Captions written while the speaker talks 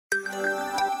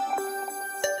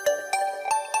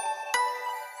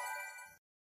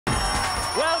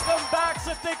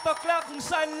TiktoClock kung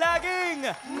saan laging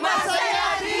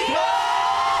Masaya dito!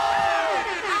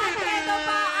 At ito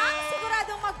pa ang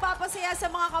siguradong magpapasaya sa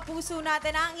mga kapuso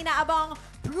natin ang inaabang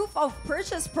proof of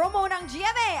purchase promo ng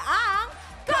GMA, ang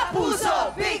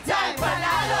Kapuso Big Time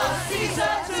Panalo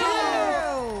Season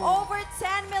 2! Over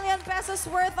 10 million pesos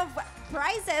worth of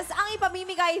prizes ang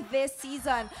ipamimigay this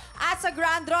season. At sa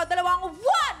Grand Draw, 1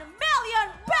 million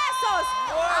pesos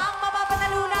ang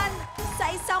mapapanalunan sa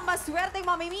isang maswerteng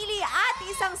mamimili at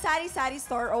isang sari-sari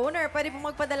store owner. Pwede po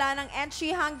magpadala ng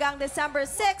entry hanggang December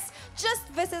 6. Just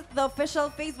visit the official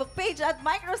Facebook page at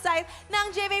microsite ng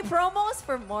GMA Promos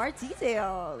for more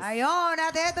details. Ayun,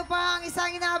 at ito pa ang isang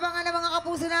inaabangan ng mga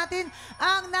kapuso natin,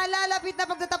 ang nalalapit na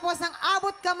pagtatapos ng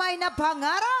Abot-Kamay Na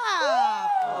Pangarap!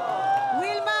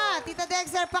 Wilma, Tita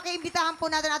Dexter, pakiimbitahan po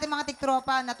natin ating mga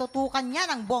tiktropa na tutukan niya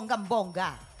ng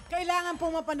bonggang-bongga. Kailangan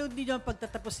pong mapanood ninyo ang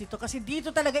pagtatapos nito kasi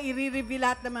dito talaga i-reveal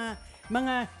lahat ng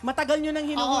mga matagal nyo nang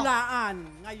hinuhulaan.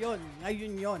 Ngayon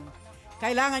yon.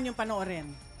 Kailangan yung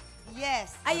panoorin.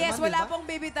 Yes. Yes, wala pong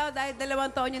bibitaw dahil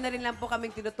 2 taon nyo na rin lang po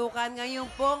kaming tinutukan. Ngayon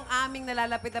pong aming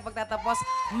nalalapit na pagtatapos,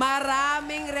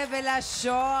 maraming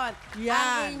revelasyon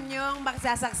ang inyong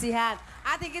magsasaksihan.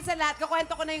 At higit sa lahat,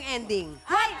 kukwento ko na yung ending.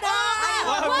 Ay,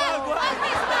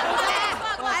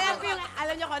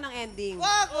 Alam nyo kung anong ending.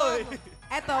 Wag!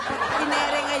 Eto, pag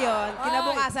pinere ngayon,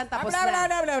 kinabukasan tapos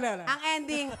na. Ang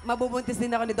ending, mabubuntis din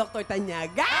ako ni Dr.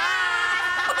 Tanyaga.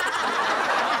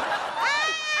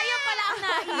 ayun pala ang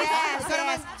nais. Yes.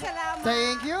 Salamat.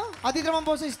 Thank you. At dito naman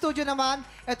po sa studio naman,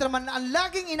 ito naman ang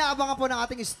laging inaabangan po ng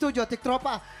ating studio,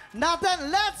 tiktropa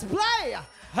natin. Let's play!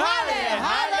 Hale,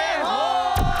 hale,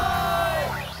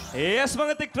 hoy! Yes,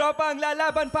 mga tiktropa, ang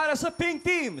lalaban para sa pink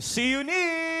team, si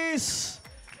Eunice.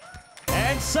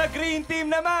 And sa green team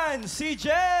naman, si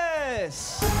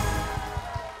Jess.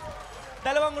 2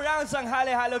 rounds ang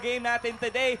hale-halo game natin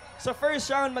today. Sa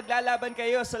first round, maglalaban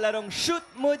kayo sa larong Shoot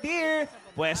Mo Dear.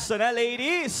 Pwesto na,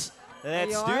 ladies.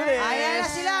 Let's do this. Ayan na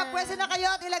sila. Pwede na kayo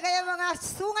at ilagay ang mga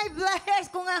sungay bless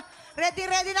kung ready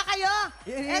na kayo.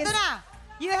 Ito na.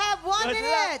 You have 1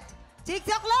 minute.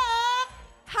 TikTok-Lock!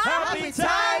 Happy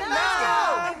time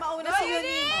now! Ay, mauna si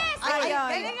Eunice. Ayun.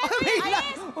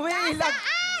 Umiilag.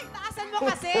 Taasan mo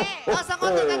kasi. Taas ang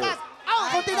konti na taas. Oh,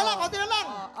 konti na lang, konti na lang.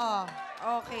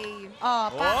 Okay.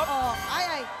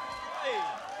 Ay.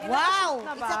 Wow!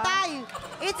 It's a tie.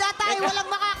 It's a tie. Walang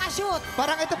makakashoot.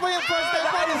 Parang ito po yung first time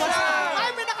po. Ay,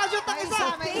 may nakashoot ang isa.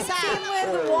 May isa. Team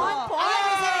with 1 point.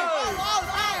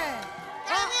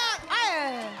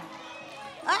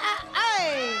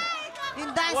 Ay!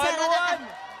 Yung dancer na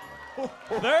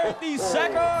 30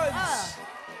 seconds!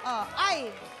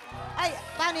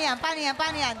 Paano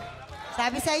yan?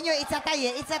 Sabi sa inyo, it's a tie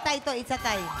eh. It's a tie to, it's a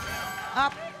tie.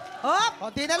 Up.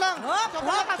 Konti na lang.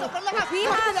 Sobrang lakas. We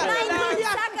have 19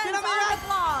 seconds on the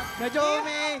clock. Medyo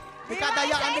may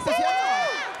kadayaan dito siya.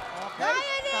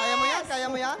 Okay. Kaya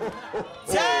mo yan.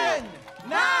 10,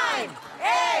 9,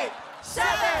 8,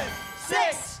 7,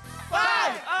 6,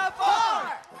 5, 4,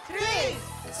 3,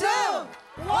 2,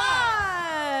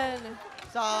 1.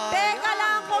 Teka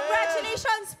lang,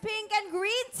 congratulations, pink and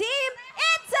green team.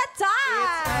 It's a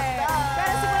tie!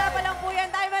 Pero simula pa lang po yan.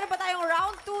 Dahil meron pa tayong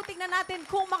round 2. Tingnan natin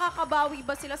kung makakabawi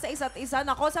ba sila sa isa't isa.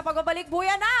 Nako, sa pagbabalik po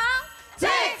yan ng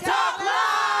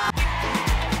TikTok-Lock!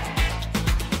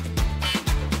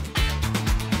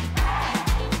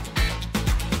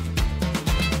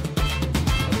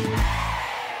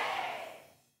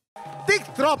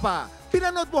 Tiktropa!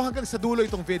 Pinanood mo hanggang sa dulo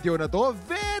itong video na to?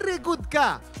 Very good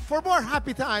ka! For more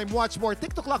happy time, watch more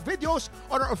TikTok-Lock videos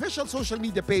on our official social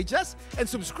media pages and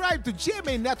subscribe to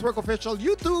GMA Network official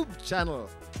YouTube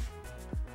channel.